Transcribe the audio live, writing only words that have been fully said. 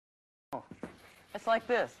It's like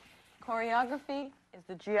this. Choreography is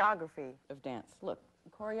the geography of dance. Look,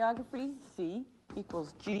 choreography, C,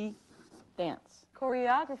 equals G, dance.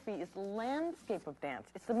 Choreography is the landscape of dance.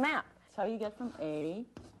 It's the map. It's how you get from A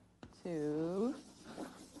to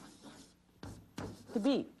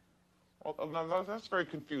B. Well, that's very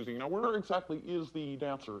confusing. Now, where exactly is the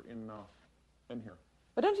dancer in here?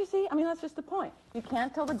 But don't you see? I mean, that's just the point. You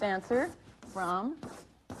can't tell the dancer from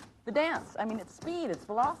the dance. I mean, it's speed, it's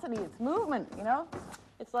velocity, it's movement, you know?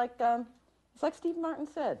 It's like Steve Martin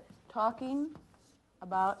said, talking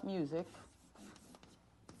about music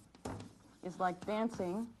is like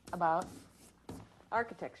dancing about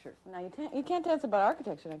architecture. Now, you can't dance about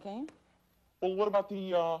architecture, now, can you? Well, what about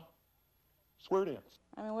the square dance?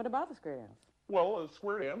 I mean, what about the square dance? Well, a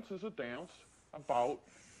square dance is a dance about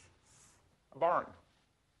a barn.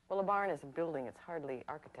 Well, a barn is a building. It's hardly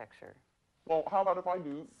architecture. Well, how about if I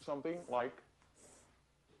do something like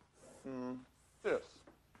this?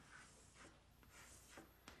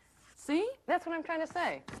 See? That's what I'm trying to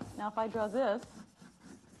say. Now, if I draw this,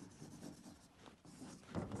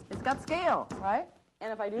 it's got scale, right?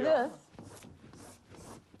 And if I do this,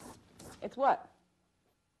 it's what?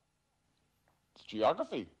 It's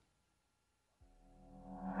geography.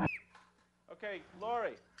 Okay,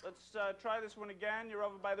 Laurie, let's try this one again. You're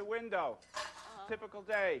over by the window. Typical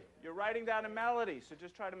day. You're writing down a melody, so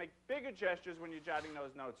just try to make bigger gestures when you're jotting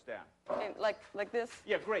those notes down. Okay, like this?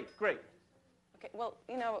 Yeah, great, great. Okay, well,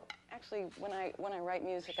 you know, actually, when I write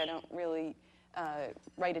music, I don't really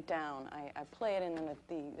write it down. I play it, and then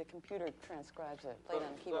the computer transcribes it. Play it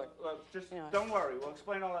on the keyboard. Just you know, don't worry. We'll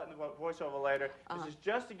explain all that in the voiceover later. This is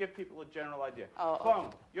just to give people a general idea. Oh, Clone,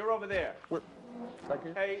 you're over there. Where? Back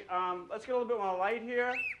here? Hey, let's get a little bit more light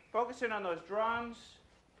here. Focus in on those drums.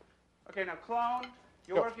 Okay, now Clone,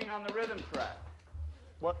 you're working on the rhythm track.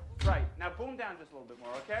 What? Right. Now boom down just a little bit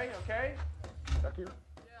more, okay? Okay? Back here?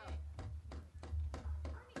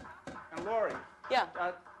 And Laurie. Yeah.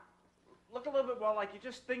 Look a little bit more like you're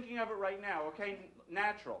just thinking of it right now, okay?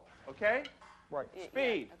 Natural, okay? Right.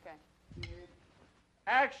 Speed. Yeah, okay.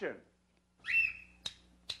 Action.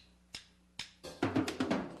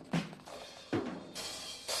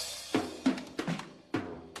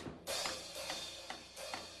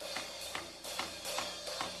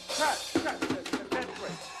 Cut. That's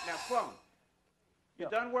great. Now, Clone. You're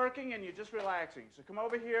done working and you're just relaxing. So come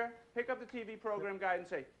over here, pick up the TV program guide and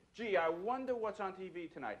say, gee, I wonder what's on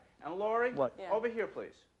TV tonight. And Laurie, over here,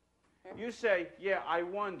 please. Here. You say, yeah, I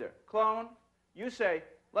wonder. Clone, you say,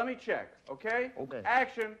 let me check, okay? Okay.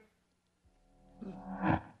 Action.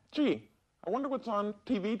 Gee, I wonder what's on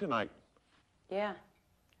TV tonight. Yeah.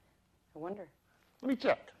 I wonder. Let me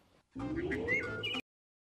check.